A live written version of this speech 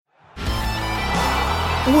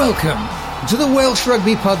Welcome to the Welsh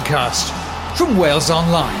Rugby Podcast from Wales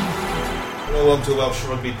Online. Welcome to the Welsh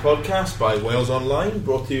Rugby Podcast by Wales Online,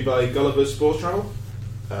 brought to you by Gulliver's Sports Travel.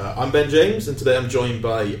 I'm Ben James, and today I'm joined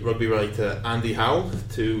by rugby writer Andy Howell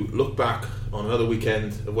to look back on another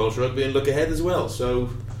weekend of Welsh rugby and look ahead as well. So,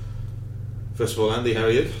 first of all, Andy, how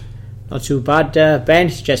are you? Not too bad, Ben.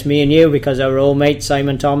 It's just me and you because our old mate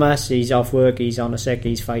Simon Thomas, he's off work, he's on a sick,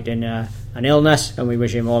 he's fighting an illness, and we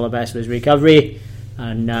wish him all the best with his recovery.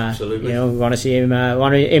 And Absolutely. We want to see him,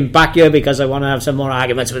 him back here because I want to have some more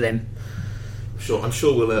arguments with him. I'm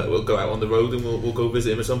sure we'll go out on the road and we'll go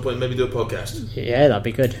visit him at some point and maybe do a podcast. Yeah, that'd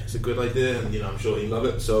be good. It's a good idea, and I'm sure he'll love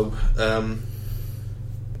it. So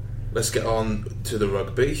let's get on to the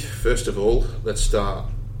rugby. First of all, let's start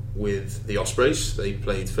with the Ospreys. They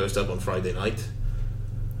played first up on Friday night.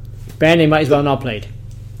 Ben, he might as well not played.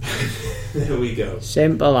 There we go.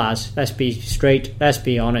 Simple as. Let's be straight. Let's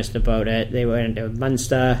be honest about it. They went into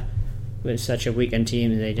Munster with such a weakened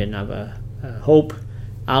team. They didn't have a hope.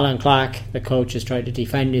 Alan Clark, the coach, has tried to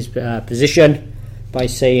defend his position by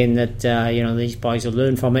saying that these boys will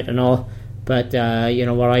learn from it and all. But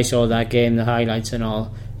what I saw that game, the highlights and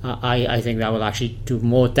all, I think that will actually do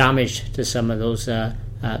more damage to some of those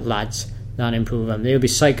lads than improve them. They'll be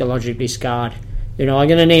psychologically scarred. I'm going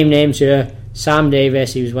to name names here. Sam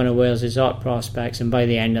Davis, he was one of Wales' hot prospects, and by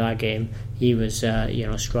the end of that game he was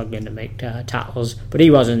struggling to make tackles, but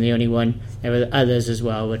he wasn't the only one. There were others as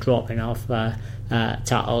well were dropping off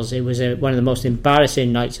tackles. It was one of the most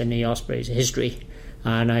embarrassing nights in the Ospreys history,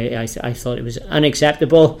 and I thought it was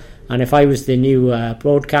unacceptable. And if I was the new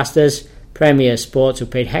broadcasters, Premier Sports, who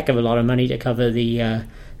paid a heck of a lot of money to cover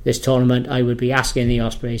this tournament, I would be asking the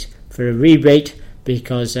Ospreys for a rebate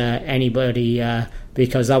because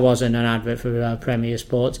because that wasn't an advert for Premier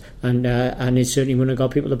Sports, and it certainly wouldn't have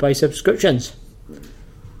got people to buy subscriptions.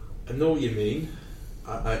 I know what you mean.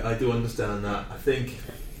 I do understand that. I think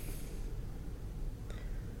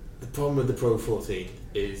the problem with the Pro 14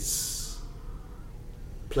 is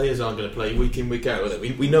players aren't going to play week in, week out with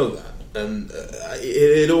it. We know that, and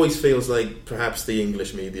it always feels like perhaps the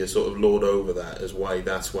English media sort of lord over that as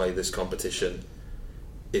that's why this competition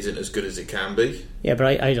isn't as good as it can be. Yeah,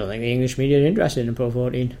 but I don't think the English media are interested in Pro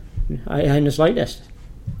 14. In the slightest.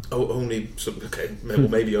 Only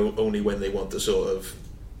only when they want to sort of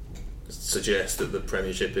suggest that the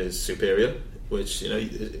Premiership is superior, which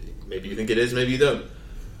maybe you think it is, maybe you don't.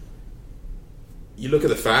 You look at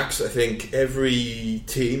the facts. I think every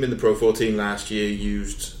team in the Pro 14 last year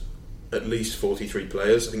used at least 43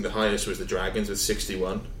 players. I think the highest was the Dragons with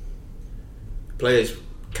 61. Players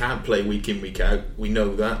can't play week in, week out. We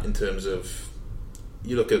know that. In terms of,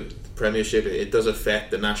 you look at the Premiership, it does affect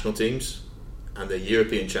the national teams and their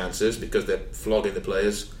European chances because they're flogging the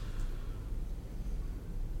players.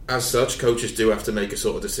 As such, coaches do have to make a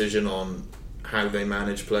sort of decision on how they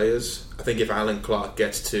manage players. I think if Alan Clark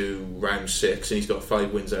gets to round 6 and he's got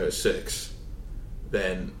 5 wins out of 6,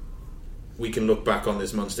 then we can look back on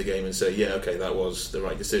this Munster game and say, yeah, okay, that was the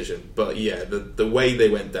right decision. But yeah, the way they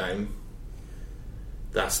went down,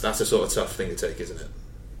 that's a sort of tough thing to take, isn't it?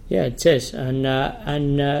 Yeah, it is, and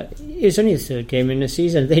it's only the third game in the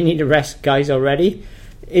season. They need to rest guys already.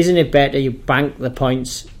 Isn't it better you bank the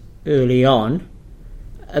points early on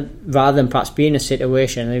rather than perhaps be in a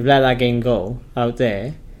situation they've let that game go out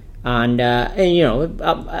there, and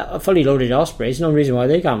a fully loaded Ospreys, no reason why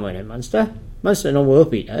they can't win it. Munster no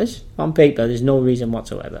world beaters. On paper, there's no reason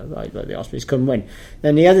whatsoever why the Ospreys couldn't win.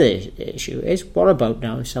 Then the other issue is, what about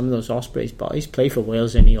now if some of those Ospreys boys play for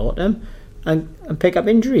Wales in the autumn and pick up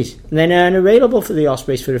injuries, and then are unavailable for the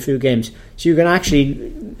Ospreys for a few games? So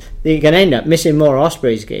they can end up missing more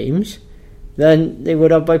Ospreys games than they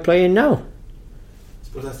would have by playing now.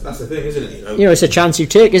 Well, that's the thing, isn't it? It's a chance you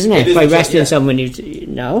take, isn't it? By resting someone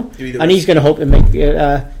now, and he's going to hope to make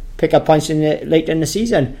pick up points late in the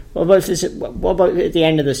season. What about at the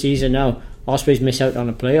end of the season now? Ospreys miss out on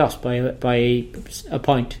the playoffs by a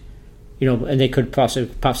point, and they could perhaps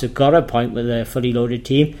have got a point with a fully loaded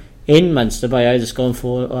team in Munster by either scoring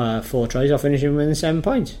four tries or finishing within 7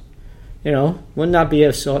 points. Wouldn't that be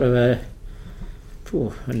a sort of a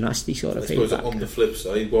nasty sort of feedback? I suppose on the flip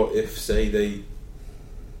side, what if, say, they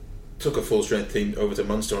took a full strength team over to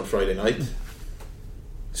Munster on Friday night,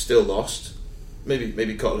 still lost,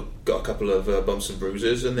 maybe got a couple of bumps and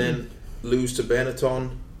bruises, and then lose to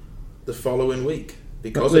Benetton the following week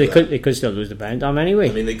because they could still lose to Benetton anyway.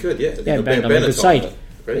 I mean, they could, yeah. Benetton on a good side.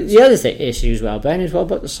 The other issue as well, Ben, is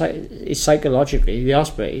what about psychologically, the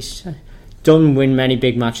Ospreys don't win many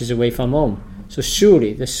big matches away from home. So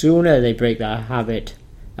surely, the sooner they break that habit,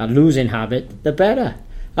 that losing habit, the better.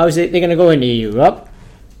 They're going to go into Europe,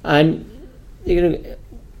 and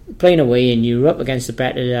playing away in Europe against the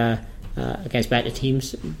better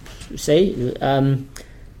teams, say, and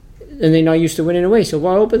they're not used to winning away. So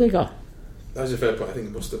what hope have they got? That's a fair point. I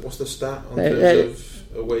think what's the stat on terms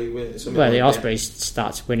of away win? Well, the Ospreys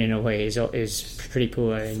starts winning away is pretty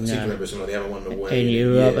poor in they haven't won away in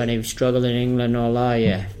Europe, and they've struggled in England and all that.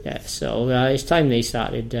 Yeah. So it's time they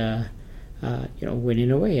started,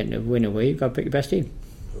 winning away, and to win away, you've got to pick your best team.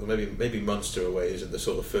 Well, maybe Munster away isn't the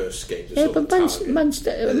sort of first game to but Munster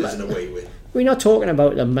is an away win. We're not talking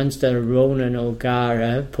about the Munster, Ronan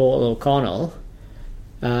O'Gara, Paul O'Connell.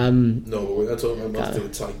 No, but we're talking about Munster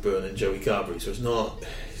with Tyke Byrne and Joey Carberry, so it's not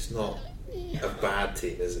a bad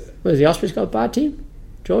team, is it? Well, the Ospreys got a bad team?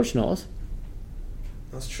 George North.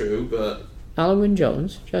 That's true, but Alan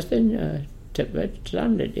Wynne-Jones, Justin Tippett,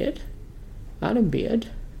 landed yet. Adam Beard.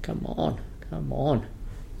 Come on.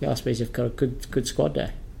 The Ospreys have got a good squad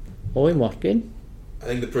there. Owen Watkin. I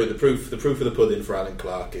think the proof of the pudding for Alan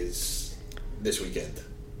Clark is this weekend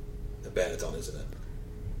at Benetton, isn't it?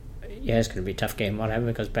 Yeah, it's going to be a tough game, whatever,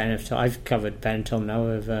 because Benetton, I've covered Benetton now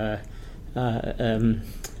a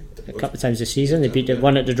couple of times this season. They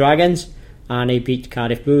won at the Dragons, and they beat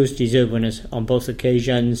Cardiff Blues, deserved winners on both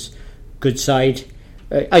occasions. Good side.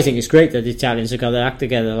 I think it's great that the Italians have got their act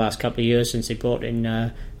together the last couple of years since they brought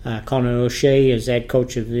in Conor O'Shea as head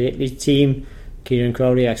coach of the Italy team, Kieran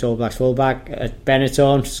Crowley, ex-All Blacks fullback at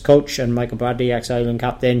Benetton's coach, and Michael Bradley, ex-Ireland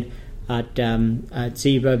captain at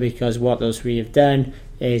Zebra, because what those three have done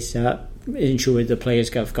is ensured the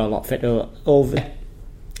players have got a lot fitter over.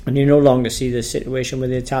 And you no longer see the situation where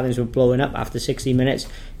the Italians were blowing up after 60 minutes.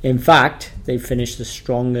 In fact, they finished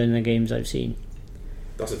stronger in the games I've seen.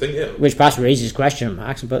 That's the thing, yeah. Which perhaps raises question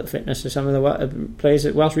marks about the fitness of some of the players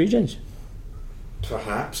at Welsh regions.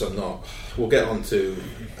 Perhaps, I'm not. We'll get on to,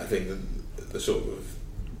 I think, the sort of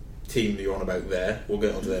team you're on about there. We'll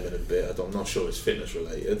get on to them in a bit. I'm not sure it's fitness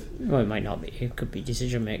related. Well, it might not be. It could be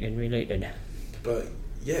decision making related. But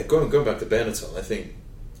yeah, going back to Benetton, I think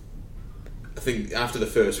after the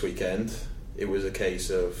first weekend, it was a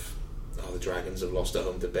case of the Dragons have lost at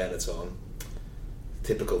home to Benetton.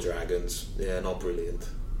 Typical Dragons, not brilliant.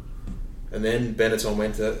 And then Benetton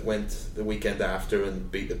went the weekend after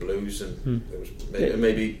and beat the Blues, and it was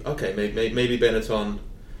maybe Benetton,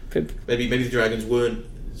 maybe the Dragons weren't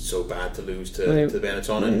so bad to lose to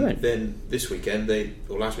Benetton, and then this weekend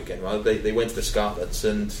last weekend they went to the Scarlets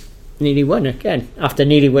and nearly won again after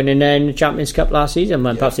nearly winning in the Champions Cup last season.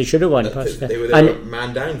 When perhaps they should have won. They were there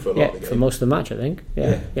man down for a lot of the game. For most of the match, I think.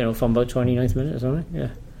 From about 29th minute or something. Yeah.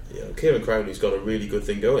 Kieran Crowley's got a really good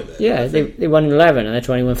thing going there. Yeah, they won 11 and their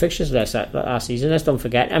 21 fixtures last season. Let's don't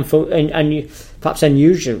forget. And perhaps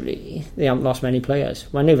unusually, they haven't lost many players.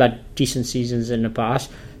 When they've had decent seasons in the past,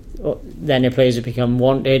 then their players have become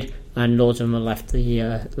wanted, and loads of them have left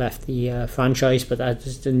the franchise. But that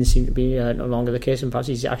just didn't seem to be no longer the case. And perhaps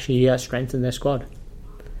he's actually strengthened their squad.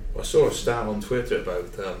 I saw a stat on Twitter about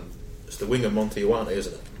it's the winger Monty Iwane,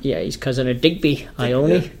 isn't it? Yeah, he's cousin of Digby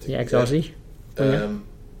Ione, the ex-Aussie.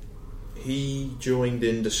 He joined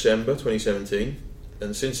in December 2017,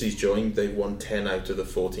 and since he's joined, they've won 10 out of the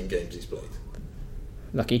 14 games he's played.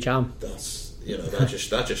 Lucky charm. That's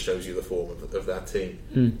that just shows you the form of that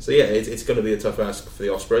team. So yeah, it's going to be a tough ask for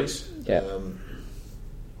the Ospreys. Yeah.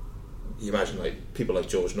 You imagine people like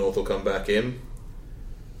George North will come back in.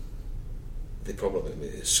 They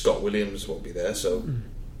probably Scott Williams won't be there, so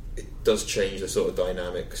it does change the sort of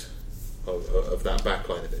dynamics of that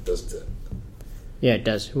backline if it doesn't it. Yeah, it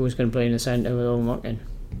does. Who's going to play in the centre with Owen Watkin?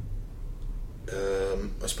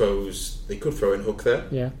 I suppose they could throw in Hook there.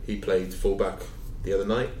 Yeah. He played fullback the other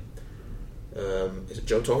night. Is it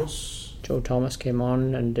Joe Thomas? Joe Thomas came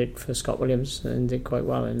on and did for Scott Williams and did quite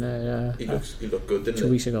well in there. He looked good, didn't he?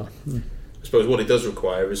 2 weeks ago. I suppose what it does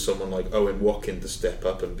require is someone like Owen Watkin to step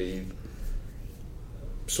up and be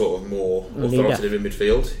sort of more authoritative in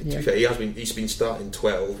midfield. Yeah. He's been starting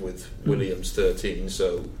 12 with Williams 13,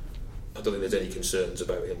 so I don't think there's any concerns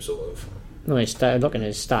about him sort of. No, looking at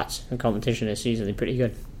his stats and competition this season, they're pretty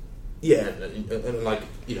good. Yeah, and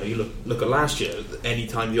you look at last year. Any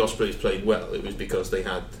time the Ospreys played well, it was because they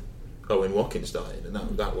had Owen Watkin starting, and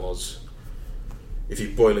that was, if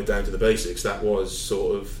you boil it down to the basics, that was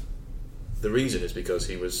sort of the reason, is because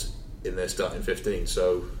he was in their starting 15.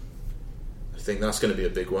 So I think that's going to be a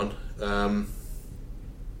big one. How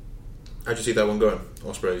do you see that one going?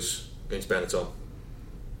 Ospreys against Benetton.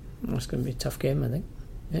 That's going to be a tough game, I think.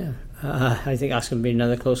 Yeah, I think that's going to be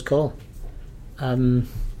another close call. I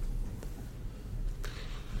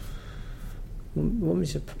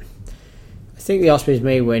think the Ospreys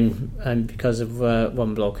may win, and because of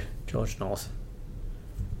one bloke, George North.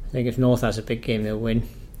 I think if North has a big game, they'll win.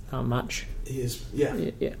 that match. He is, yeah.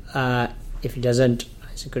 If he doesn't,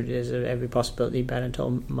 there's every possibility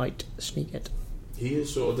Benetton might sneak it. He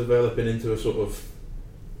is sort of developing into a sort of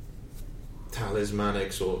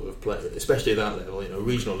talismanic sort of player, especially at that level,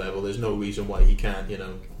 regional level. There's no reason why he can't,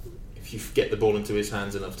 if you get the ball into his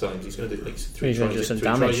hands enough times, he's going to do like three tries in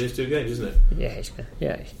his 2 games, isn't it? Yeah, he's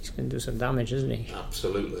going to do some damage, isn't he?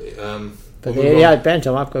 Absolutely. But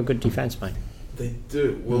Benetton have got good defence, man. They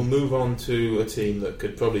do. We'll move on to a team that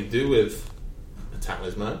could probably do with a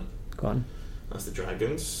talisman. Go on. That's the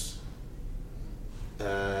Dragons.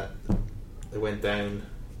 They went down.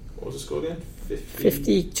 What was the score again?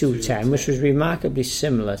 52-10, which was remarkably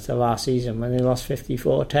similar to last season when they lost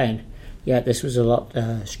 54-10. Yeah, this was a lot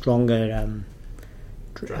stronger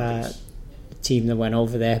team that went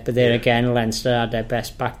over there. But there again, Leinster had their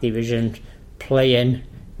best back division playing,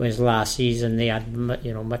 whereas last season they had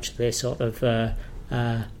much of their sort of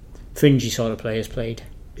fringy sort of players played.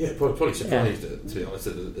 Yeah, probably surprised, to be honest,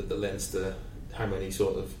 at the Leinster, how many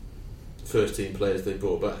sort of first team players they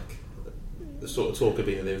brought back. The sort of talk had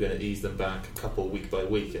been that they were going to ease them back a couple week by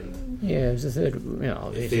week, and it was the third.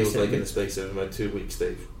 It feels like in the space of about 2 weeks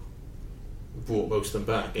they've brought most of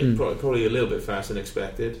them back. Probably a little bit faster than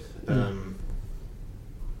expected.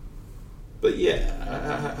 But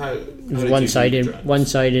yeah, it was a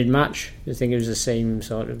one-sided match. I think it was the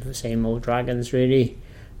same old Dragons really.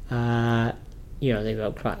 They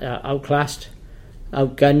were outclassed,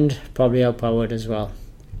 outgunned, probably outpowered as well.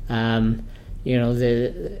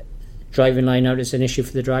 The driving line out is an issue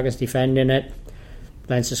for the Dragons defending it.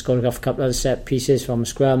 Leinster scored off a couple of set pieces from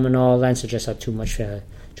scrum and all. Leinster just had too much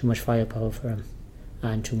firepower for him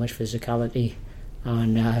and too much physicality.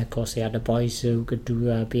 And of course they had the boys who could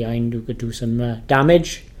do behind, who could do some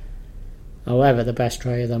damage. However, the best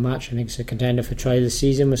try of the match, I think it's a contender for try of the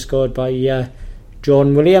season, was scored by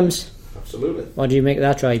John Williams. Absolutely. What do you make of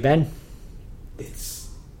that try, Ben? I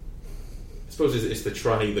suppose it's the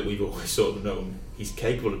try that we've always sort of known he's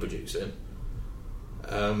capable of producing.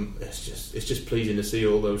 It's just pleasing to see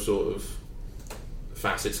all those sort of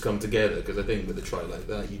facets come together, because I think with a try like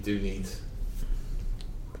that you do need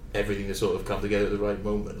everything to sort of come together at the right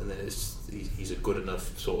moment, and then he's a good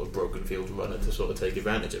enough sort of broken field runner to sort of take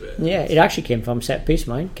advantage of it. Yeah, it actually came from set piece,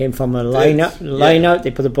 came from a line out.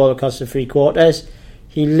 They put the ball across the 3/4.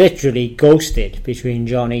 He literally ghosted between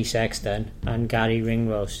Johnny Sexton and Gary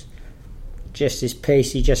Ringrose. Just his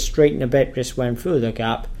pace, he just straightened a bit, just went through the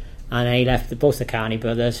gap, and then he left both the Carney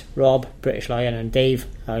brothers, Rob, British Lion, and Dave,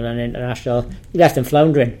 Ireland International, he left them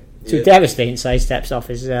floundering. Two devastating side steps off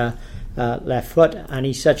his left foot, and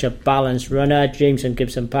he's such a balanced runner. Jameson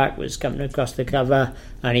Gibson Pack was coming across the cover,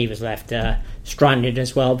 and he was left stranded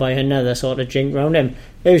as well by another sort of jink round him.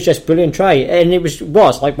 It was just a brilliant try, and it was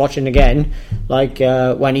like watching again, like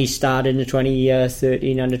when he started in the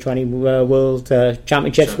 2013 Under-20 World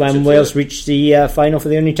Championships when Wales reached the final for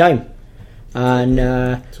the only time. And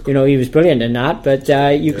he was brilliant in that. But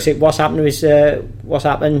you could say what's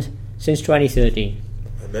happened since 2013.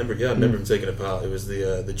 I remember him taking a part. It was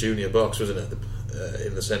the junior box, wasn't it,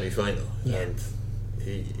 in the semi-final, and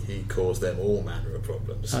he caused them all manner of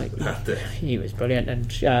problems. He was brilliant, and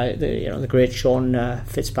the great Sean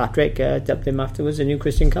Fitzpatrick dubbed him afterwards the new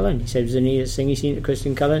Christian Cullen. He said it was the neatest thing he's seen to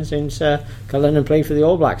Christian Cullen since Cullen had played for the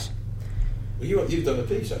All Blacks. Well, you've done a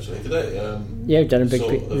piece actually today. We've done a big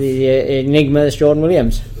piece. The enigma is Jordan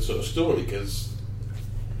Williams. The sort of story, because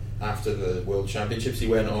after the World Championships he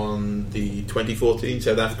went on the 2014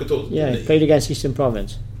 South Africa tour. Yeah, he played against Eastern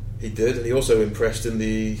Province. He did, and he also impressed in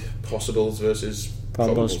the Possibles versus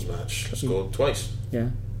Probables match. Scored twice. Yeah.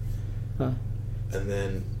 And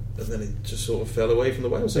then it just sort of fell away from the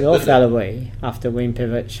Wales. It all fell away after Wayne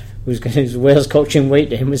Pivot, whose Wales coaching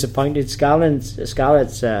weight to him, was appointed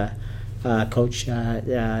Scarlet's coach.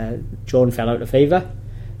 Jordan fell out of favour.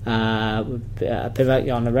 Pivot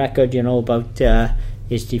on the record, about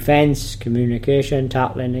his defence, communication,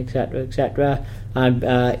 tackling, etc.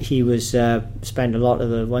 And he was spent a lot of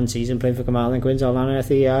the one season playing for Carmarthen Quins at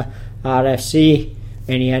the RFC.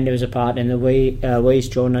 In the end, there was a part in the Ways.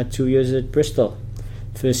 Jordan had 2 years at Bristol.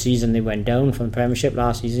 First season they went down from the Premiership.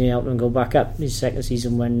 Last season he helped them go back up. His second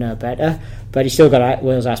season went better, but he still got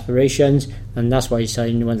Wales aspirations, and that's why he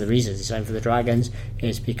signed. One of the reasons he signed for the Dragons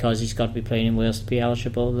is because he's got to be playing in Wales to be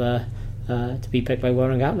eligible to be picked by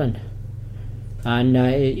Warren Gatland. And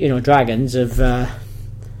Dragons have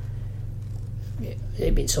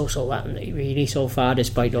they've been so really so far,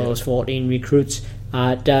 despite all those 14 recruits.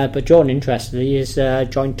 But Jordan, interestingly, is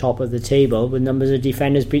joint top of the table with numbers of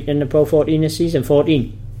defenders beaten in the Pro 14 this season.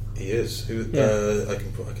 14. He is. I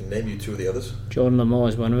can name you two of the others. Jordan Lamore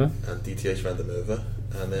is one of them. And DTH van der Merwe,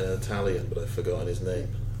 and then an Italian, but I've forgotten his name.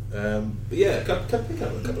 But yeah, a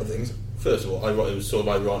couple of things. First of all, it was sort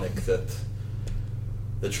of ironic that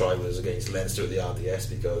the try was against Leinster at the RDS,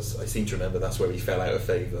 because I seem to remember that's where he fell out of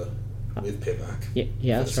favour with Pivac.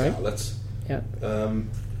 Yeah, that's right. Scarlets. Yeah.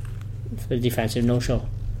 For the defensive no-show.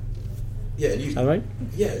 Yeah, is that right?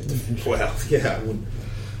 Yeah. Well, yeah. I wouldn't.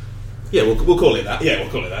 Yeah, we'll call it that. Yeah,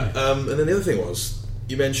 we'll call it that. And then the other thing was,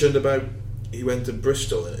 you mentioned about he went to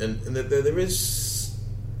Bristol, and there is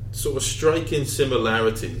sort of striking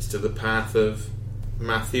similarities to the path of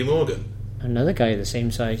Matthew Morgan. Another guy of the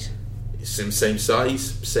same size. Same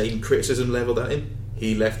size, same criticism levelled at him.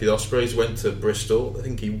 He left the Ospreys, went to Bristol. I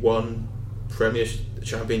think he won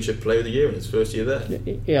Championship Player of the Year in his first year there.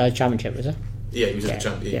 Yeah, Championship, was it? Yeah, he was the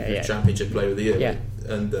Championship Player of the Year. Yeah.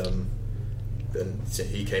 And then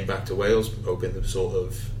he came back to Wales, hoping to sort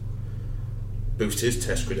of boost his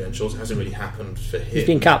Test credentials. It hasn't really happened for him. He's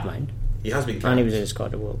been capped, man. He has been capped. And he was in the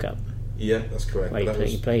squad at World Cup. Yeah, that's correct. Well,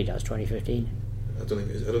 he played as 2015. I don't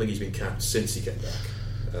think he's been capped since he came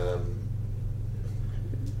back.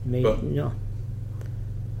 Maybe no.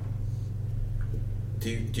 Do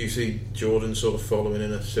you see Jordan sort of following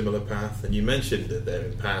in a similar path? And you mentioned it there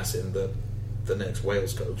in passing that the next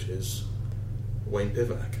Wales coach is Wayne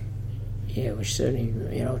Pivac. Yeah, which certainly,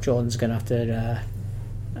 Jordan's going to have to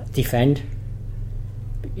defend.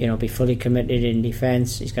 Be fully committed in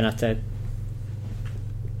defence. He's going to have to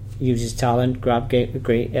use his talent, grab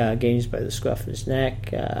games by the scruff of his neck,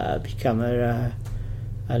 become a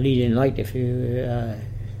leading light if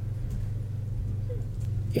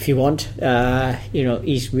you want.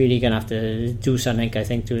 He's really going to have to do something, I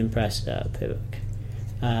think, to impress Pivac.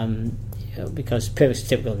 Because Pivac's a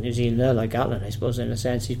typical New Zealander, like Alan, I suppose, in a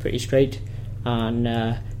sense. He's pretty straight, and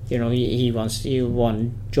he wants.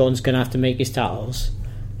 John's going to have to make his tackles.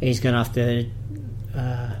 He's going to have to,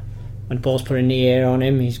 when the ball's put in the air on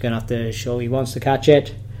him, he's going to have to show he wants to catch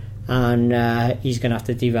it, and he's going to have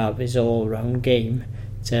to develop his all-round game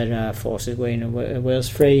to force his way in Wales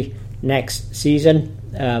free next season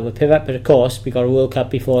with Pivac. But of course, we got a World Cup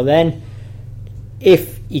before then.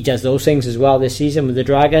 If he does those things as well this season with the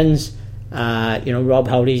Dragons, Rob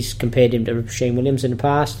Howley's compared him to Shane Williams in the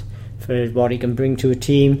past for what he can bring to a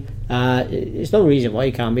team. There's no reason why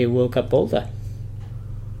he can't be a World Cup bowler.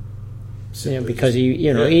 Because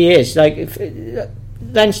he is like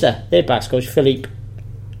Leinster. Their backs coach Philippe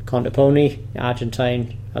Contepone,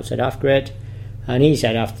 Argentine outside half grade, and he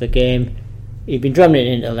said after the game he'd been drumming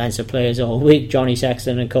it into Leinster players all week, Johnny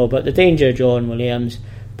Sexton and co. But the danger of Jordan Williams.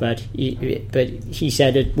 But he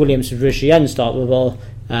said that Williams was virtually unstoppable.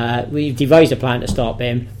 We devised a plan to stop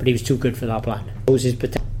him, but he was too good for that plan.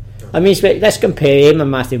 I mean, let's compare him and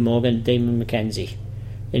Matthew Morgan to Damon McKenzie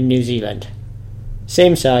in New Zealand.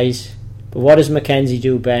 Same size, but what does McKenzie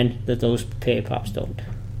do, Ben, that those pair perhaps don't?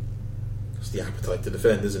 It's the appetite to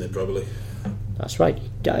defend, isn't it, probably? That's right.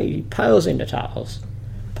 He piles into tackles,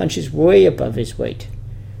 punches way above his weight.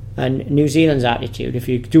 And New Zealand's attitude, if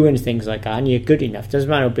you're doing things like that and you're good enough, doesn't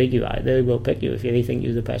matter how big you are, they will pick you if they think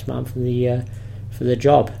you're the best man for the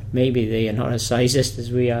job. Maybe they are not as sizist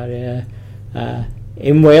as we are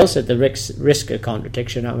in Wales, at the risk of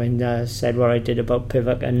contradiction. I mean, said what I did about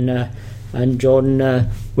Pivac and Jordan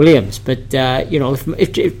Williams. But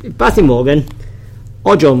if Matthew Morgan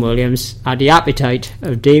or John Williams had the appetite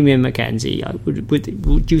of Damien McKenzie,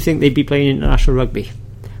 would you think they'd be playing international rugby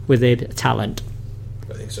with their talent?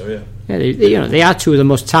 I think so, yeah. Yeah, they are two of the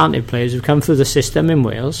most talented players who've come through the system in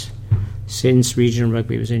Wales since regional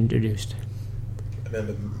rugby was introduced. I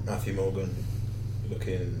remember Matthew Morgan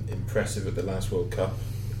looking impressive at the last World Cup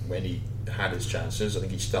when he had his chances. I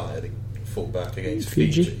think he started full back against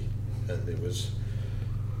Fiji, and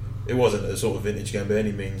it wasn't a sort of vintage game by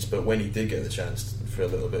any means, but when he did get the chance for a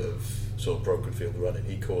little bit of sort of broken field running,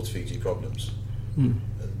 he caused Fiji problems. And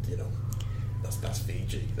that's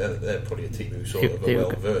Fiji. They're probably a team who sort of are well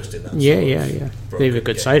versed in that. Yeah. They have a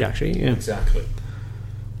good side, actually. Yeah, exactly.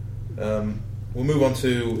 We'll move on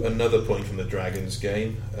to another point from the Dragons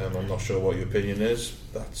game. I'm not sure what your opinion is.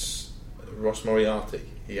 That's Ross Moriarty.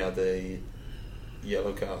 He had a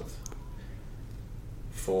yellow card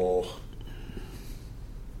for.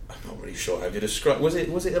 I'm not really sure how to describe. Was it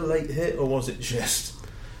a late hit, or was it just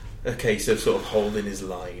a case of sort of holding his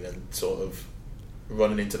line and sort of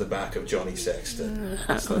running into the back of Johnny Sexton?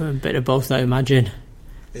 A bit of both, I imagine.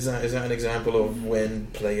 Is that an example of when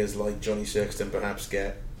players like Johnny Sexton perhaps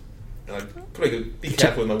get? I probably be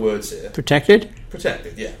careful with my words here. Protected,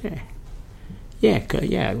 yeah.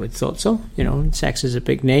 I would thought so. Sex is a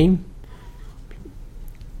big name,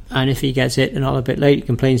 and if he gets hit and all a bit late, he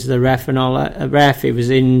complains to the ref and all that. Ref, he was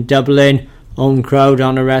in Dublin, own crowd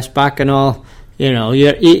on the ref's back and all. You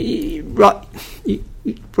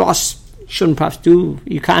Ross shouldn't perhaps do.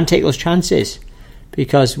 You can't take those chances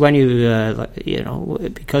because when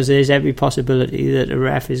because there's every possibility that a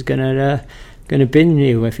ref is gonna bin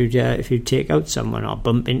you if you take out someone or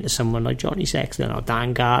bump into someone like Johnny Sexton or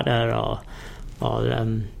Dan Carter or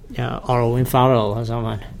Owen Farrell or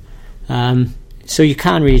someone. So you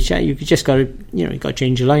can't really check. You just got to you got to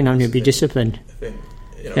change your line and you'll be disciplined.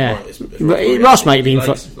 Ross might have been.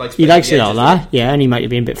 He likes it all that, and he might have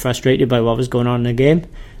been a bit frustrated by what was going on in the game,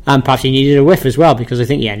 and perhaps he needed a whiff as well because I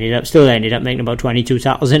think he ended up making about 22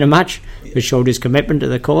 tackles in a match, which showed his commitment to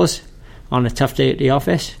the cause on a tough day at the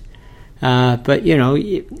office. But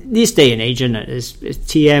this day and age, there's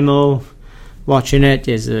TMO watching it.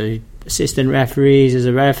 There's the assistant referees. There's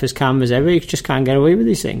a ref as calm as ever. You just can't get away with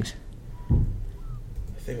these things.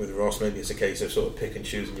 I think with Ross, maybe it's a case of sort of pick and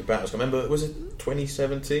choosing your battles. Remember, was it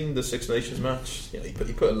 2017, the Six Nations match? He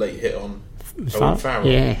put a late hit on Owen Farrell.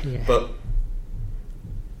 Yeah. But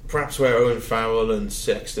perhaps where Owen Farrell and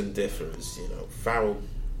Sexton differ is, Farrell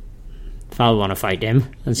want to fight him,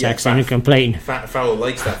 and Sexton complain. Farrell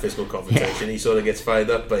likes that physical confrontation. He sort of gets fired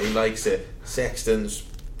up, but he likes it. Sexton's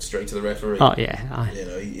straight to the referee. Oh yeah,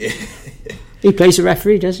 he plays the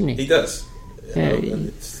referee, doesn't he? He does. And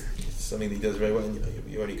it's something he does very well.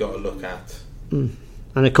 You only got to look at. And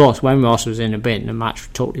of course, when Ross was in the bin, the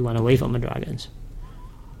match totally went away from the Dragons.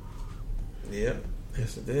 Yeah,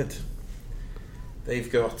 yes it did.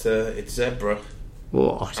 They've got it's Zebra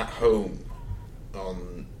at home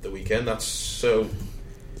on the weekend.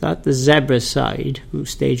 That the Zebra side who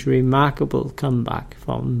staged a remarkable comeback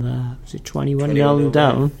from 21-0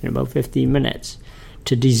 down in about 15 minutes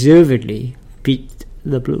to deservedly beat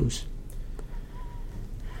the Blues.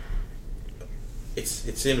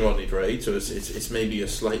 It's in Rodney Parade, so it's maybe a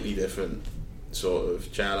slightly different sort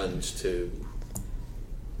of challenge to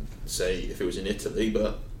say if it was in Italy,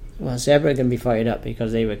 but Zebra are going to be fired up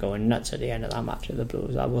because they were going nuts at the end of that match of the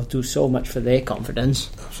Blues. That will do so much for their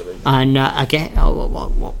confidence. Absolutely. And again,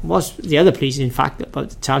 what was the other pleasing fact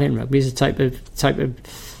about Italian rugby is the type of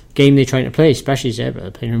game they're trying to play, especially Zebra.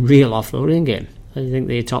 They're playing a real offloading game. I think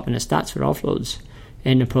they're topping the stats for offloads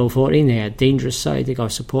in the Pro 14. They're a dangerous side. They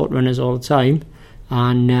got support runners all the time,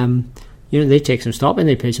 and they take some stopping.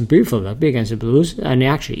 They play some beautiful rugby against the Blues, and they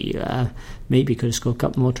actually maybe could have scored a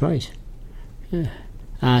couple more tries. Yeah.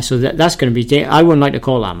 So that's going to be. I wouldn't like to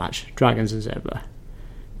call that match Dragons and Zebra.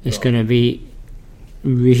 It's going to be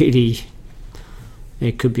really.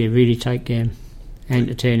 It could be a really tight game,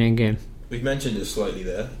 entertaining game. We've mentioned it slightly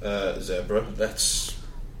there, Zebra. Let's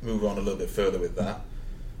move on a little bit further with that.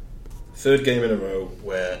 Third game in a row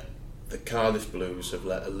where the Cardiff Blues have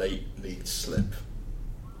let a late lead slip.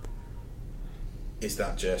 Is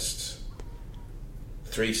that just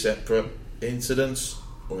 3 separate incidents,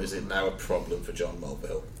 or is it now a problem for John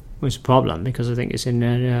Mulville? Well, it's a problem because I think it's in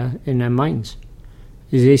their minds.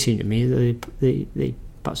 They seem to me that they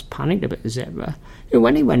perhaps panicked a bit with Zebra.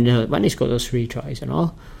 When they scored those 3 tries and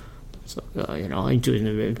all, so I'm doing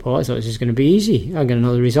the report. I thought this is going to be easy. I'm going to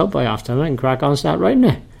know the result by half time. I can crack on and start writing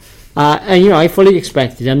it. And I fully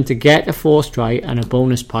expected them to get a forced try and a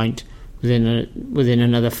bonus point within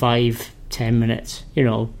another 5-10 minutes.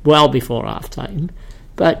 Well before half time,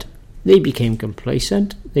 but they became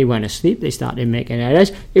complacent. They went asleep. They started making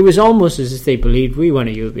errors. It was almost as if they believed we won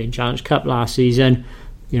a European Challenge Cup last season.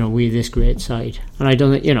 We're this great side, and I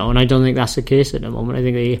don't think that's the case at the moment. I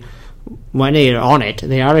think when they are on it,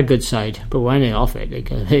 they are a good side, but when they're off it,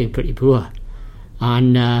 they're pretty poor.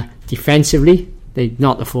 And defensively, they're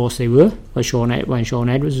not the force they were when Sean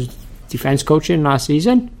Edwards was defence coaching last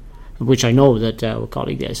season, which I know that our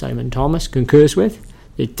colleague there, Simon Thomas, concurs with.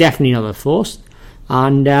 They're definitely not the force,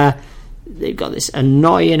 and they've got this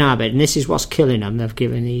annoying habit, and this is what's killing them. They've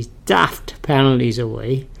given these daft penalties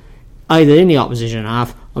away, either in the opposition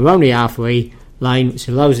half or around the halfway line, which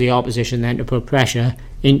allows the opposition then to put pressure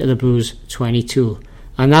into the Blues 22.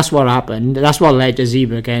 And that's what happened. That's what led to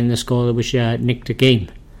Zebra getting the score which nicked the game,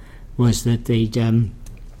 was that they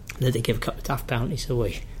give a couple of daft penalties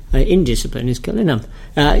away. Indiscipline is killing them.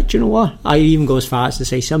 Do you know what? I even go as far as to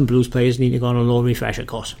say some Blues players need to go on a low refresher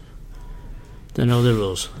course to know the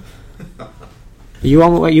rules.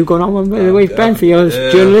 Are you going on by the way, Ben, for your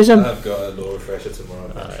journalism? I've got a low refresher tomorrow.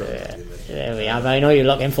 There we have. I know you're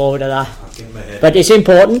looking forward to that. But it's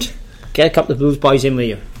important. Get a couple of Blues boys in with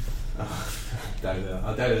you. I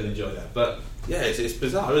doubt I'd enjoy that. But yeah, it's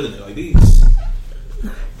bizarre, isn't it? Like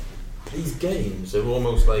these games are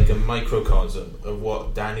almost like a microcosm of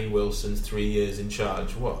what Danny Wilson's 3 years in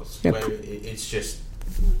charge was. Yep. Where it's just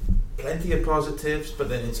plenty of positives, but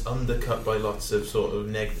then it's undercut by lots of sort of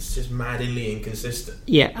negatives. It's just maddeningly inconsistent.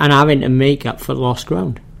 Yeah, and having to make up for lost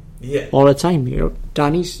ground. all the time. You know,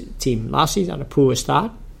 Danny's team last season had a poor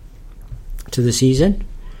start to the season,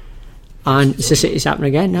 and it's happening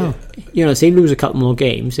again now. You know, if they lose a couple more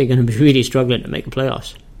games, they're going to be really struggling to make the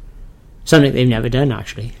playoffs. Something they've never done,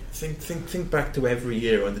 actually. Think back to every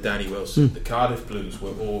year under Danny Wilson. The Cardiff Blues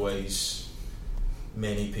were always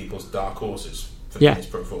many people's dark horses for this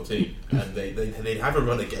Pro 14, and they'd have a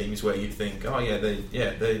run of games where you'd think, oh yeah,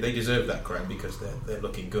 they deserve that crown because they're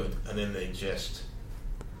looking good, and then they just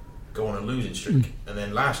go on a losing streak. And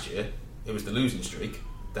then last year it was the losing streak.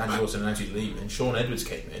 Danny Wilson announced he's leaving. Sean Edwards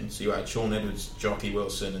came in, so you had Sean Edwards, Jockey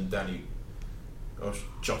Wilson, and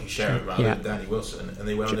Jockey Sherrod rather than Danny Wilson, and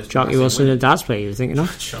they went on this. Jockey Wilson and Dad's play, you thinking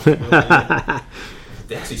of? Jockey Wilson,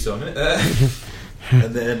 Dexy song, isn't it?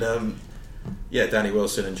 And then Danny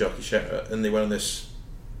Wilson and Jockey Sherrod, and they went on this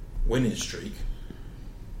winning streak,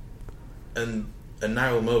 and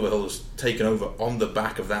now Mulvihill's taken over on the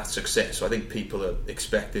back of that success. So I think people are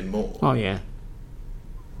expecting more. Oh yeah,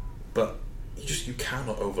 but you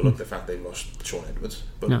cannot overlook the fact they've lost Sean Edwards,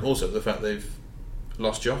 but also the fact they've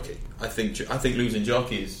lost Jockey. I think losing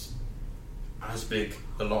Jockey is as big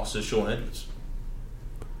a loss as Sean Edwards.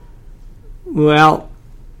 Well,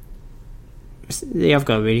 they have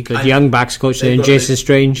got a really good young backs coach there, Jason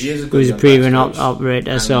Strange, who's a proven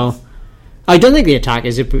operator. So I don't think the attack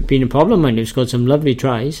has been a problem when they've scored some lovely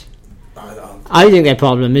tries. I think their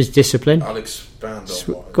problem is discipline. I'll expand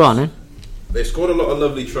on what. Go on, then. They've scored a lot of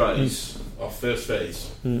lovely tries off first phase,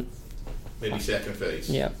 maybe second phase.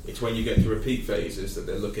 Yeah. It's when you get to repeat phases that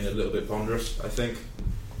they're looking a little bit ponderous, I think.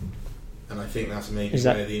 And I think that's maybe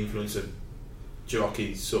where the influence of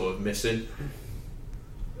Jockey's sort of missing.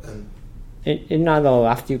 And in that, though,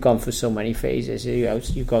 after you've gone through so many phases,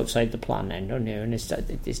 you go outside the plan then, don't you? And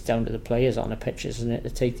it's down to the players on the pitch, isn't it, to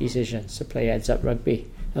take decisions, to play heads up rugby.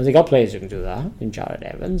 Now, they've got players who can do that, in Jared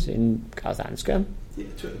Evans, in Garth Anscombe. Yeah,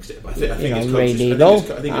 to an extent. But I think it's Ray Lilo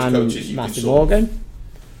and coaches, Matthew Morgan.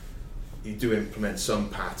 You do implement some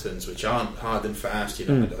patterns which aren't hard and fast. You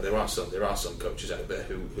know, there are some coaches out there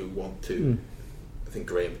who want to. I think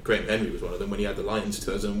Graham Henry was one of them when he had the Lions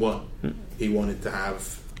 2001. He wanted to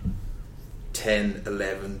have 10,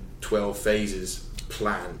 11, 12 phases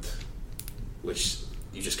planned, which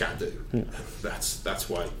you just can't do. That's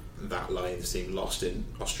why that Lions team lost in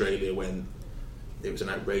Australia when it was an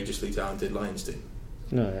outrageously talented Lions team.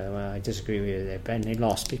 No, well, I disagree with you there, Ben. They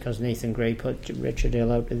lost because Nathan Gray put Richard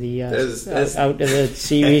Hill out of the out of the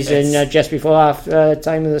series in just before half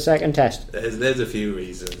time of the second test. There's a few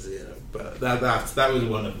reasons, you know, but that was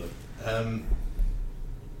one of them.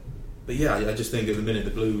 But yeah, I just think at the minute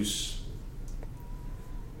the Blues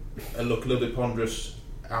look a little bit ponderous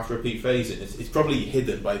after repeat phasing. It's probably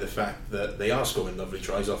hidden by the fact that they are scoring lovely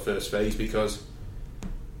tries off first phase, because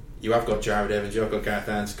you have got Jared Evans, you've got Garth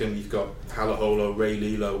Anscombe, you've got Halaholo, Ray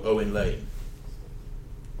Lilo, Owen Lane.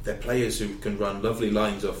 They're players who can run lovely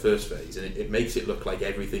lines off first phase, and it makes it look like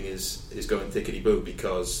everything is going tickety-boo,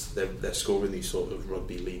 because they're scoring these sort of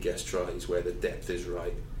rugby league-esque tries where the depth is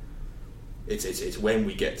right. It's when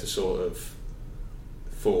we get to sort of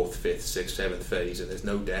 4th, 5th, 6th, 7th phase and there's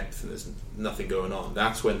no depth and there's nothing going on,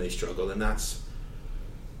 that's when they struggle. And that's,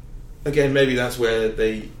 again, maybe that's where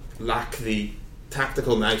they lack the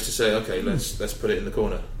tactical nous to say, okay, let's put it in the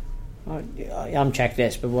corner. I haven't checked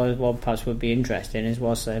this, but what perhaps would be interesting is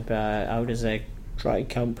how does a try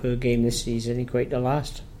count per game this season equate to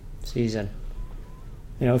last season?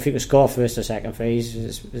 You know, if you could score first or second phase,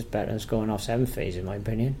 it's better than scoring off 7th phase, in my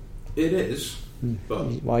opinion. It is, but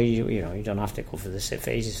why you don't have to go for the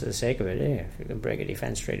phases for the sake of it, do you? If you can break a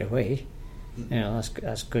defence straight away, you know,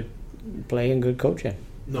 that's good play and good coaching.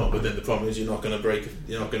 No, but then the problem is you're not going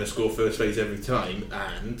to score first phase every time,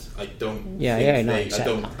 and I don't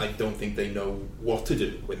think they know what to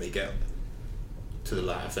do when they get to the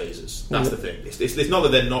latter phases. That's the thing. It's not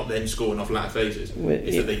that they're not then scoring off latter phases.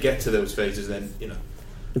 It's that they get to those phases, then, you know.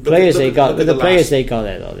 The players they got there,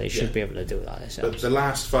 though, they should be able to do that themselves. But the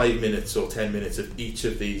last 5 minutes or 10 minutes of each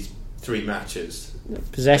of these 3 matches,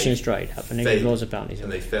 possession's dried up, and they get loads of penalties, and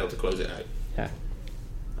they failed to close it out. Yeah,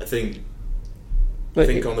 I think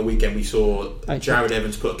on the weekend we saw Jared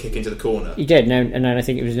Evans put a kick into the corner. He did, and then I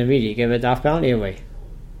think it was Navidi who gave a daft penalty away.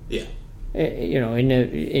 Yeah, you know,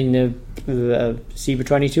 in the Zebra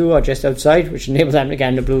 22 or just outside, which enabled them to get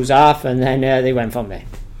in the Blues half, and then they went from there.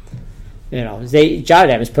 You know, Jared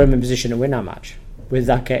Evans put him in position to win that match with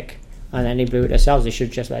that kick, and then they blew it themselves. They should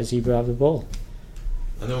have just let Zebra have the ball.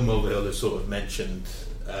 I know Mulvihill has sort of mentioned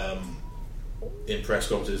in press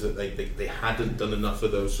conferences that they hadn't done enough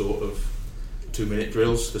of those sort of 2-minute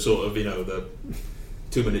drills, the sort of, you know, the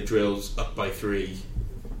 2-minute drills up by 3,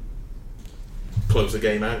 close the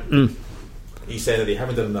game out. You he's saying that they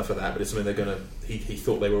haven't done enough of that, but it's something they're going to... He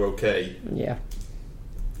thought they were okay. Yeah.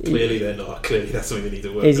 Clearly they're not. Clearly that's something they need to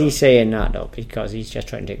work on. Is he saying that, though, because he's just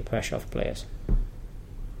trying to take the pressure off players?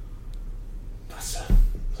 That's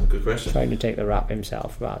a good question. Trying to take the rap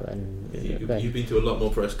himself rather than... You've been to a lot more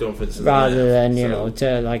press conferences rather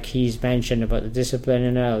than, like he's mentioned about the discipline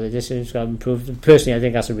and how the discipline's got to improve. Personally, I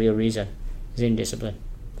think that's a real reason. Is indiscipline.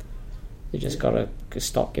 They just got to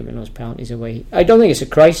stop giving those penalties away. I don't think it's a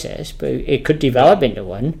crisis, but it could develop into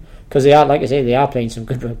one, because they are, like I say, they are playing some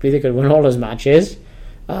good rugby. They could win all those matches,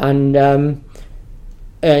 and they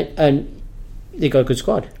got a good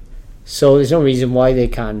squad. So there's no reason why they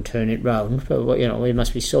can't turn it round. But it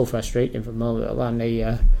must be so frustrating for Millwall and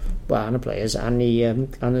the players and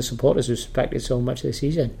the supporters who expected so much this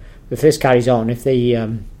season. If this carries on, if they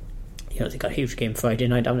they got a huge game Friday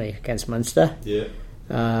night, haven't they, against Munster? Yeah.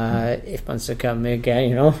 If Munster come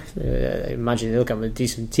again, I imagine they'll come with a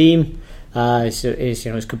decent team.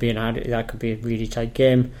 It could be that could be a really tight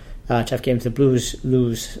game. Tough game if the Blues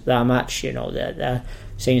lose that match. They're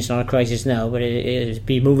saying it's not a crisis now, but it'll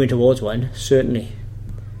be moving towards one, certainly.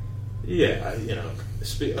 Yeah, I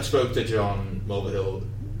spoke to John Mulvihill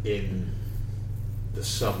in the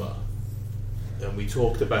summer, and we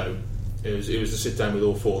talked about it was to sit down with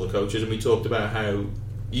all four of the coaches, and we talked about how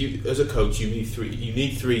you, as a coach, you need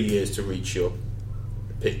 3 years to reach your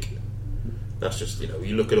peak. That's just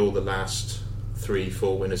you look at all the last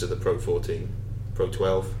 3-4 winners of the Pro 14, Pro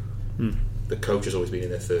 12. The coach has always been in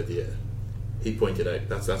their third year. He pointed out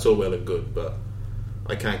that's all well and good, but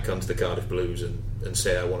I can't come to the Cardiff Blues and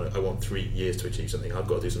say I want 3 years to achieve something. I've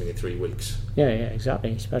got to do something in 3 weeks. Yeah,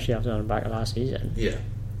 exactly. Especially after on the back of last season. Yeah.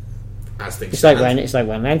 As things it's like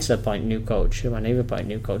when Leinster appoint a new coach. When they appoint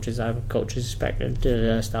new coaches, our coaches expected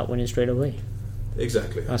to start winning straight away.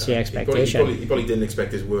 Exactly. That's the expectation. He probably didn't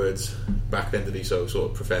expect his words back then to be so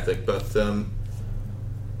sort of prophetic, but I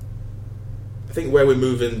think where we're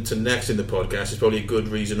moving to next in the podcast is probably a good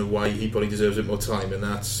reason of why he probably deserves a bit more time, and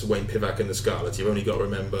that's Wayne Pivac and the Scarlets. You've only got to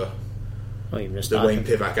remember the Wayne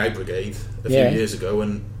Pivac out brigade a few years ago,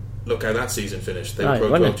 and look how that season finished. They were Pro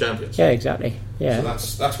 12 champions. Yeah, exactly. Yeah,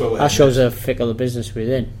 so that's where we're that shows a fickle the business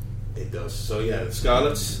within. It does. So the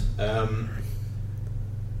Scarlets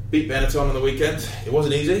beat Benetton on the weekend. It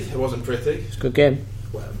wasn't easy. It wasn't pretty. It's a good game.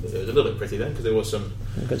 Well, it was a little bit pretty then because there was some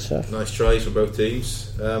good stuff. Nice tries from both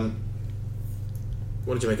teams.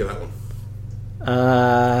 What did you make of that one?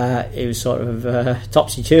 It was sort of a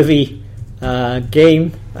topsy-turvy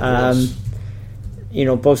game.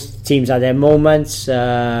 Both teams had their moments,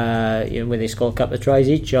 where they scored a couple of tries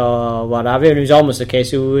each or what have you. And it was almost a case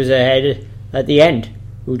who was ahead at the end,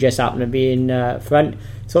 who just happened to be in front.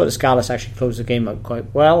 Thought the Scarlets actually closed the game up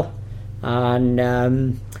quite well,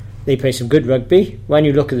 and they played some good rugby. When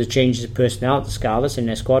you look at the changes of personnel at the Scarlets in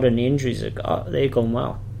their squad and the injuries they're going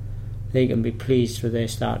well. They can be pleased with their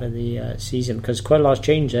start of the season, because quite a lot's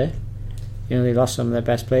changed there. They lost some of their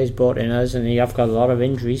best players, brought in us, and they have got a lot of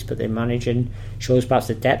injuries, but they manage and shows perhaps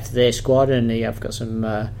the depth of their squad, and they have got some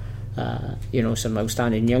some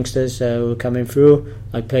outstanding youngsters who are coming through,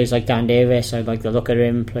 like players like Dan Davis. I like the look at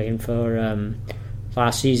him playing for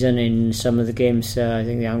last season in some of the games. I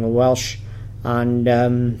think the Anglo-Welsh, and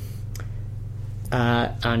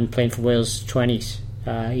playing for Wales 20s.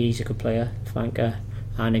 He's a good player, flanker.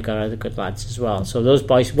 And they've got other good lads as well. So those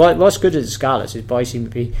boys, what's good at the Scarlets is boys seem to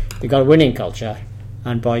be, they've got a winning culture,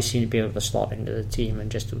 and boys seem to be able to slot into the team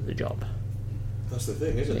and just do the job. That's the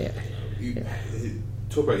thing, isn't it? You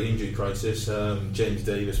talk about the injury crisis. James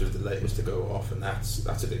Davis was the latest to go off, and that's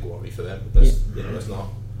a big worry for them. That's not.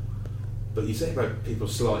 But you say about people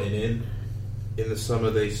slotting in. In the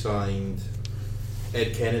summer, they signed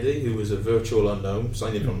Ed Kennedy, who was a virtual unknown,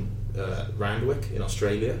 signed him from Randwick in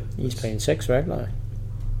Australia. He's playing 6 regularly.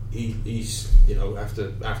 He's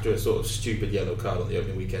after a sort of stupid yellow card on the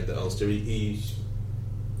opening weekend at Ulster, he's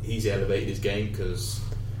elevated his game, because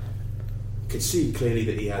you could see clearly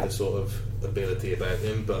that he had a sort of ability about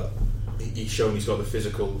him, but he's shown he's got the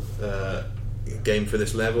physical game for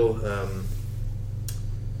this level.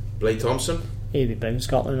 Blake Thompson, he'd be playing in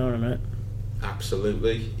Scotland in a minute.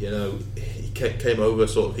 Absolutely, he came over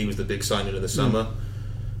sort of. He was the big signing of the summer,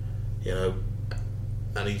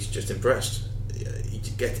 and he's just impressed.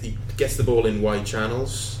 He gets the ball in wide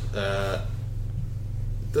channels.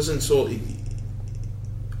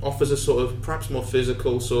 Offers a sort of perhaps more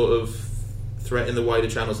physical sort of threat in the wider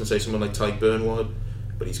channels than say someone like Ty Burnwood.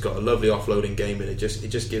 But he's got a lovely offloading game, and it just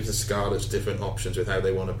gives the Scarlets different options with how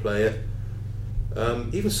they want to play it.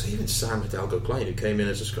 Even Sam Hidalgo-Klein, who came in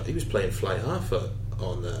as he was playing fly half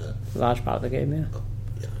on large part of the game,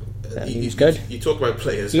 he was good. You talk about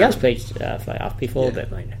players. He has played fly half before a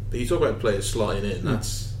bit, mind. But you talk about players slotting in.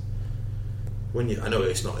 That's when I know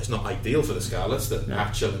it's not ideal for the Scarlets that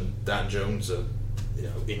Hatchell and Dan Jones are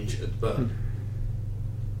injured, but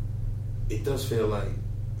it does feel like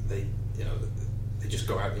they just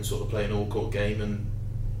go out and sort of play an all-court game and.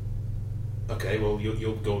 Okay, well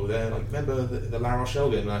you'll go there. Like remember the La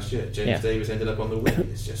Rochelle game last year? James Davis ended up on the wing.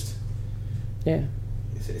 It's just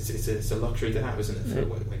it's a luxury to have, isn't it? For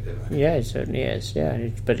Wayne Pivac? Yeah, it certainly is. Yeah,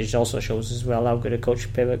 but it also shows as well how good a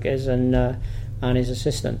coach Pivac is and his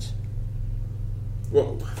assistants.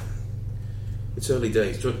 Well, it's early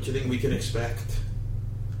days. Do you think we can expect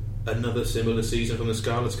another similar season from the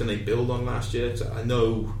Scarlets? Can they build on last year? I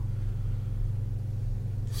know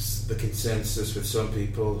the consensus with some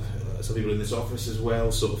people in this office as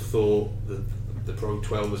well sort of thought that the Pro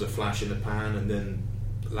 12 was a flash in the pan, and then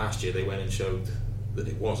last year they went and showed that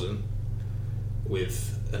it wasn't,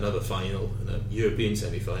 with another final and a European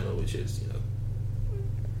semi-final, which is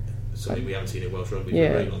something we haven't seen in Welsh rugby for a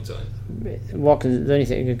very long time.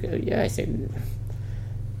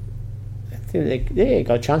 I think they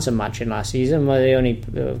got a chance of matching last season. Well, the only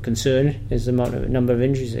concern is the number of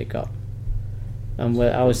injuries they got. And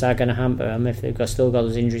how is that going to hamper them if they've still got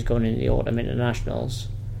those injuries going into the autumn internationals?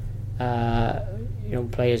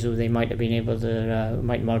 Players who they might have been able to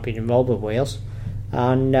might not have been involved with Wales,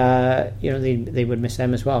 and they would miss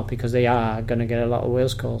them as well, because they are going to get a lot of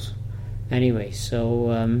Wales calls anyway. So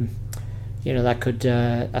that could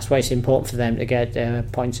that's why it's important for them to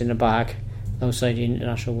get points in the bag outside the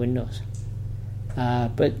international windows.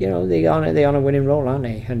 But they on a winning roll, aren't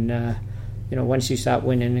they? And once you start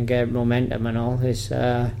winning and get momentum and all, it's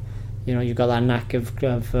you've got that knack of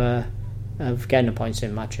getting the points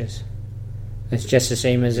in matches. It's just the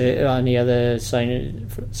same as on the other side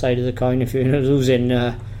of the coin. If you're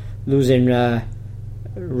losing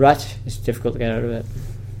rut, it's difficult to get out of it.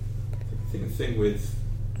 I think the thing with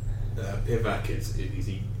Pivac is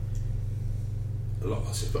he.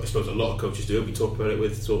 I suppose a lot of coaches do it. We talked about it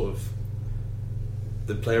with sort of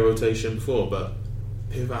the player rotation before, but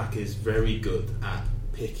Pivac is very good at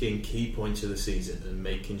picking key points of the season and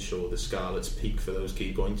making sure the Scarlets peak for those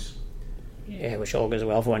key points. Yeah, which all goes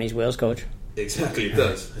well for when he's Wales coach. Exactly, it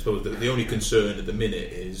does. I suppose the only concern at the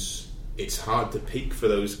minute is it's hard to peak for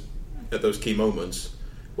those key moments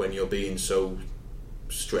when you're being so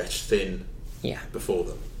stretched thin before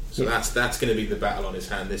them. So that's going to be the battle on his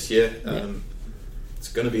hand this year.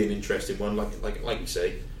 It's going to be an interesting one. Like you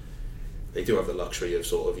say, they do have the luxury of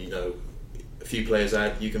sort of a few players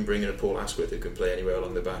out. You can bring in a Paul Asquith who can play anywhere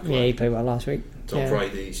along the back line. Yeah, he played well last week. Tom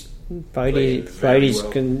Fridays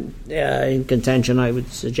in contention. I would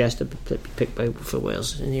suggest to be picked for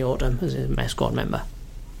Wales in the autumn as a squad member.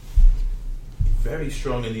 Very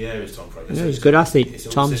strong in the air is Tom Fridays. Yeah, he's a good athlete.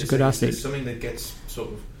 Tom's a good athlete. It's something that gets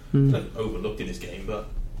sort of overlooked in his game, but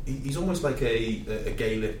he's almost like a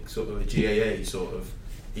Gaelic sort of a GAA sort of.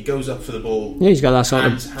 He goes up for the ball. Yeah, he's got that sort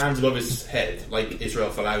of hands above his head, like Israel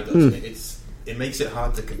Folau does. It makes it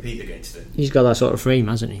hard to compete against him. He's got that sort of frame,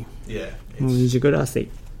 hasn't he? Yeah, he's a good athlete.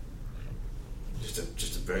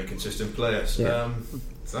 Just a very consistent player. So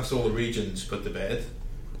that's all the regions put to bed.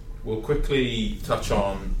 We'll quickly touch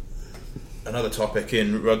on another topic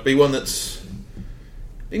in rugby, one that's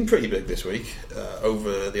been pretty big this week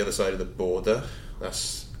over the other side of the border.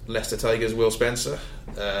 That's Leicester Tigers' Will Spencer,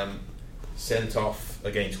 sent off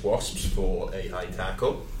against Wasps for a high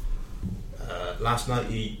tackle. Last night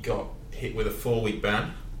he got hit with a 4-week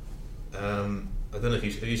ban. I don't know if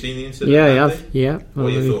have you seen the incident? Yeah, I have. Yeah, what are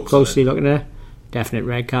your thoughts closely looking at it? Definite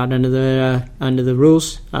red card under the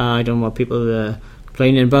rules. I don't know what people are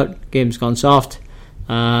complaining about. Game's gone soft.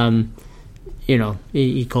 He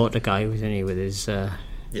caught the guy with his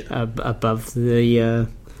above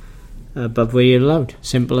where you're allowed.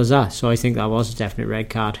 Simple as that. So I think that was a definite red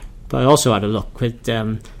card. But I also had a look with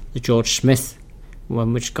the George Smith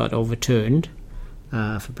one, which got overturned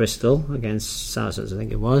for Bristol against Saracens, I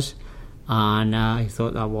think it was. And I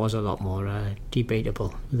thought that was a lot more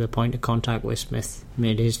debatable. The point of contact with Smith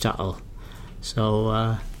made his tackle.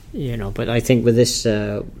 So, but I think with this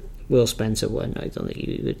Will Spencer one, I don't think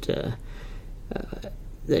he would,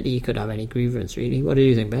 that he could have any grievance, really. What do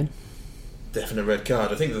you think, Ben? Definite red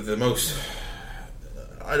card. I think that the most,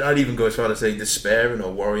 I'd even go as far to say despairing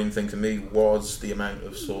or worrying thing to me was the amount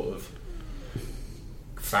of sort of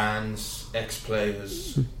fans,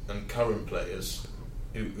 ex-players and current players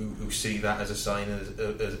who see that as a sign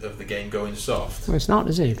of the game going soft. Well, it's not,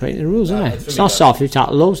 is it? The rules, isn't it? It's not soft. If you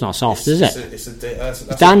tackle low, it's not soft, is it? Is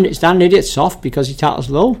Dan Idiot soft because he tackles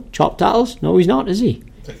low? Chop tackles? No, he's not, is he?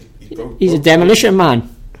 He's a demolition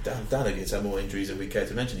man. Dan gets had more injuries than we care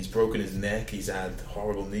to mention. He's broken his neck. He's had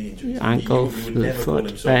horrible knee injuries. Ankle, you would never call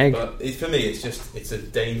him soft. leg. But for me, it's a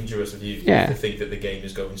dangerous view to think that the game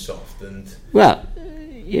is going soft. And well,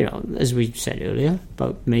 as we said earlier,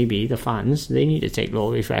 about maybe the fans, they need to take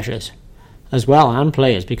law refreshers as well, and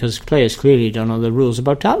players, because players clearly don't know the rules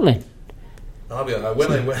about tackling. I'll be honest,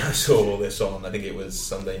 when I saw all this on, I think it was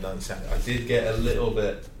Sunday night, I did get a little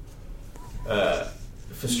bit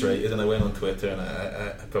frustrated, and I went on Twitter and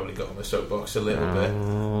I probably got on my soapbox a little bit.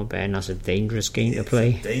 Oh, Ben, that's a dangerous game to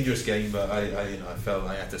play. It's a dangerous game, but I felt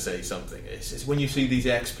I had to say something. It's when you see these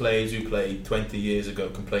ex-players who played 20 years ago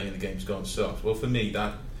complaining the game's gone soft. Well, for me,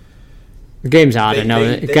 the game's harder now.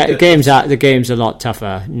 The game's a lot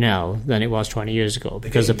tougher now than it was 20 years ago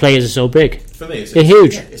because the players are so big. For me, they're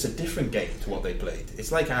huge. It's a different game to what they played.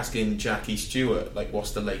 It's like asking Jackie Stewart,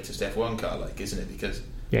 what's the latest F1 car like, isn't it? Because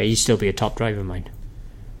he'd still be a top driver of mine.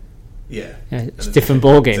 Yeah, it's a different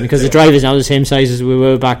ball game because the drivers now are the same size as we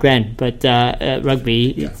were back then. But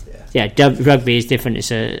rugby, rugby is different.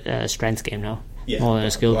 It's a strength game now, more than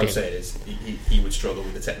a skill game. What I'm saying is, he would struggle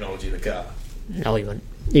with the technology of the car. No, he wouldn't.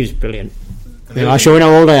 He was brilliant. I'm showing how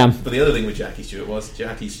old I am. But the other thing with Jackie Stewart was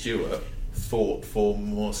Jackie Stewart fought for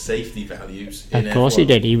more safety values. Of course, he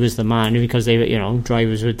did. He was the man because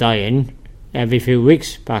drivers were dying every few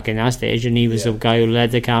weeks back in that stage, and he was the guy who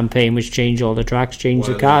led the campaign which changed all the tracks, changed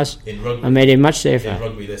the cars, and made it much safer. In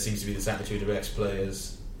rugby, there seems to be this attitude of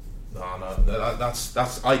ex-players. No,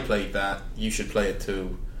 that's I played that. You should play it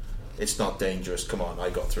too. It's not dangerous. Come on, I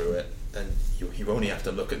got through it. And you only have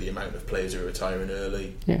to look at the amount of players who are retiring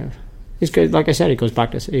early. Yeah, it's good. Like I said, it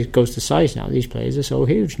goes to size now. These players are so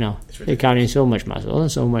huge now. They're carrying so much muscle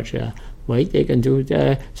and so much weight. They can do it.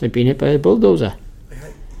 It's like being hit by a bulldozer.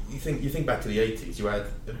 You think back to the 80s. You had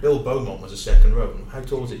Bill Beaumont was a second row. How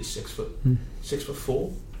tall was he?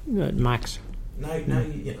 6'4"? Max. Now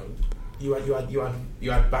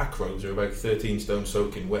you had back rows who are about 13 stone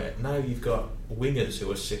soaking wet. Now you've got wingers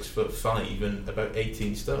who are 6'5" and about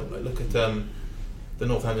 18 stone. Look at the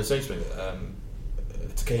Northampton Saints winger,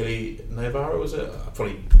 Takeli Navarro, was it? I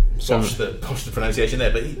probably botched the pronunciation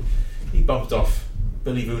there, but he bumped off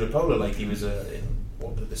Billy Vunipola like he was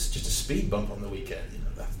just a speed bump on the weekend.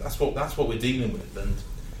 That's what we're dealing with. And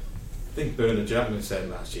I think Bernard Chapman said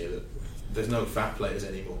last year that there's no fat players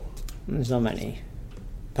anymore. There's not many.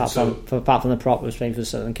 Apart from the prop was playing for the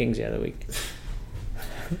Southern Kings the other week.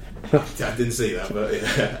 I didn't see that, but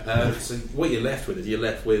yeah. So what you're left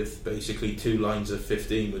with basically 2 lines of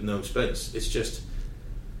 15 with no space. It's just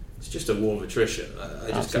a war of attrition.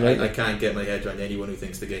 I can't get my head around anyone who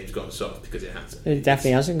thinks the game's gone soft, because it hasn't. It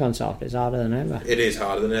definitely hasn't gone soft. It's harder than ever. It is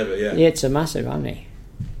harder than ever. Yeah. It's a massive, hasn't it?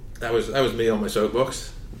 That was me on my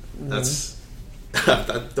soapbox. I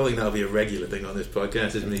don't think that'll be a regular thing on this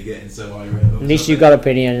podcast, is me getting so irate. At least you've got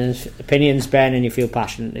opinions, Ben, and you feel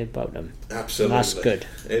passionately about them. Absolutely. And that's good.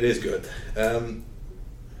 It is good.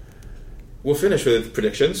 We'll finish with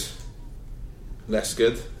predictions. Less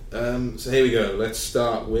good. So here we go. Let's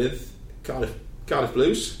start with Cardiff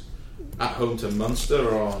Blues at home to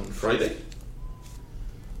Munster on Friday.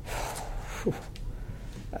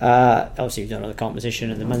 Obviously, we don't know the composition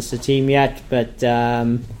of the Munster team yet, but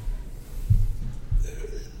the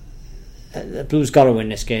Blues got to win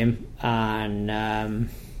this game, and I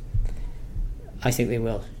think they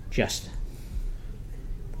will. They're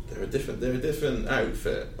a different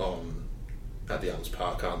outfit at the Alms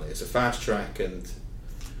Park, aren't they? It's a fast track, and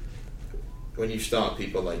when you start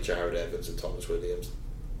people like Jared Evans and Thomas Williams,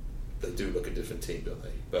 they do look a different team, don't they?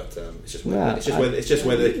 But it's just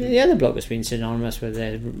whether the other bloke that's been synonymous with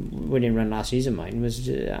their winning run last season, mine, was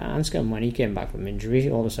Anscombe. When he came back from injury,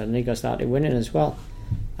 all of a sudden he got started winning as well.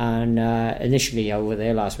 And initially over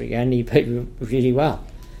there last weekend, he played really well.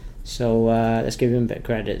 So let's give him a bit of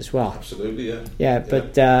credit as well. Absolutely, yeah. Yeah,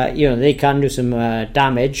 but they can do some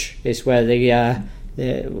damage. It's where they're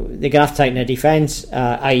going to have to tighten their defence,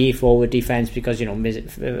 i.e. forward defence, because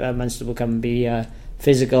Munster will come and be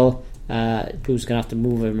physical. Blues going to have to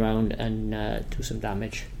move him around and do some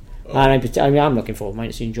damage. And I'm looking forward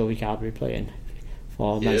to seeing Joey Carberry playing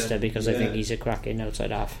for Munster, because I think he's a cracking outside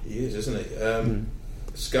half. He is, isn't he?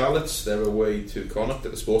 Scarlets, they're away to Connacht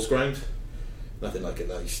at the sports ground. Nothing like a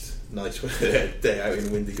nice day out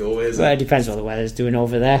in windy Galway, is it? Well, it depends what the weather's doing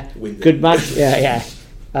over there. Windy. Good match, yeah.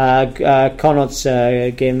 Connacht's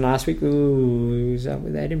game last week, was that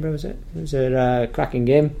with Edinburgh, was it? It was a cracking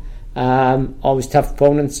game. Always tough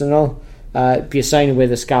opponents and all. Be a sign of where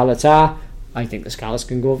the Scarlets are. I think the Scarlets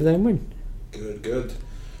can go over there and win. Good.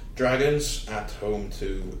 Dragons at home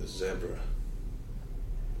to Zebra.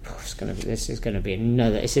 This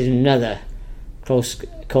is another close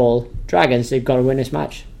call. Dragons, they've got to win this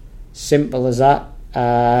match. Simple as that.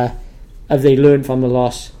 Have they learned from the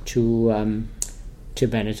loss to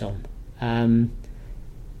Benetton?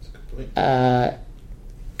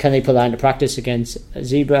 Can they put that into practice against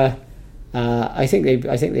Zebra? I think they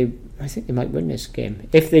might win this game.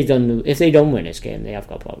 If they don't win this game, they have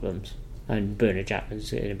got problems. And Bernard Jackman's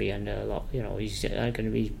going to be under a lot. He's going to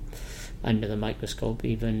be under the microscope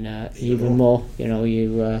even more.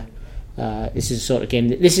 This is the sort of game.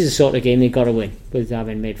 This is the sort of game they've got to win with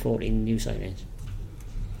having made 14 new signings.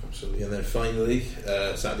 Absolutely, and then finally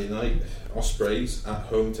Saturday night, Ospreys at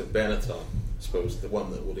home to Benetton. I suppose the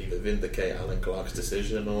one that will either vindicate Alan Clark's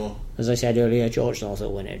decision or, as I said earlier, George North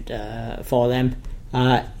will win it for them.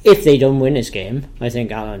 If they don't win this game, I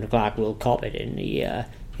think Alan Clark will cop it in the year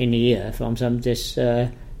from some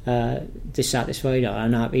dissatisfied or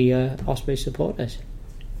unhappy Ospreys supporters.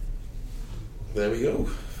 There we go.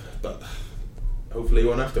 But hopefully he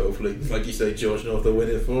won't have to. Hopefully, like you say, George North will win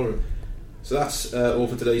it for him. So that's all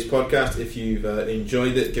for today's podcast. If you've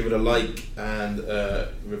enjoyed it, give it a like and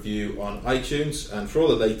review on iTunes. And for all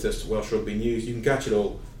the latest Welsh rugby news, you can catch it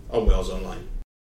all on Wales Online.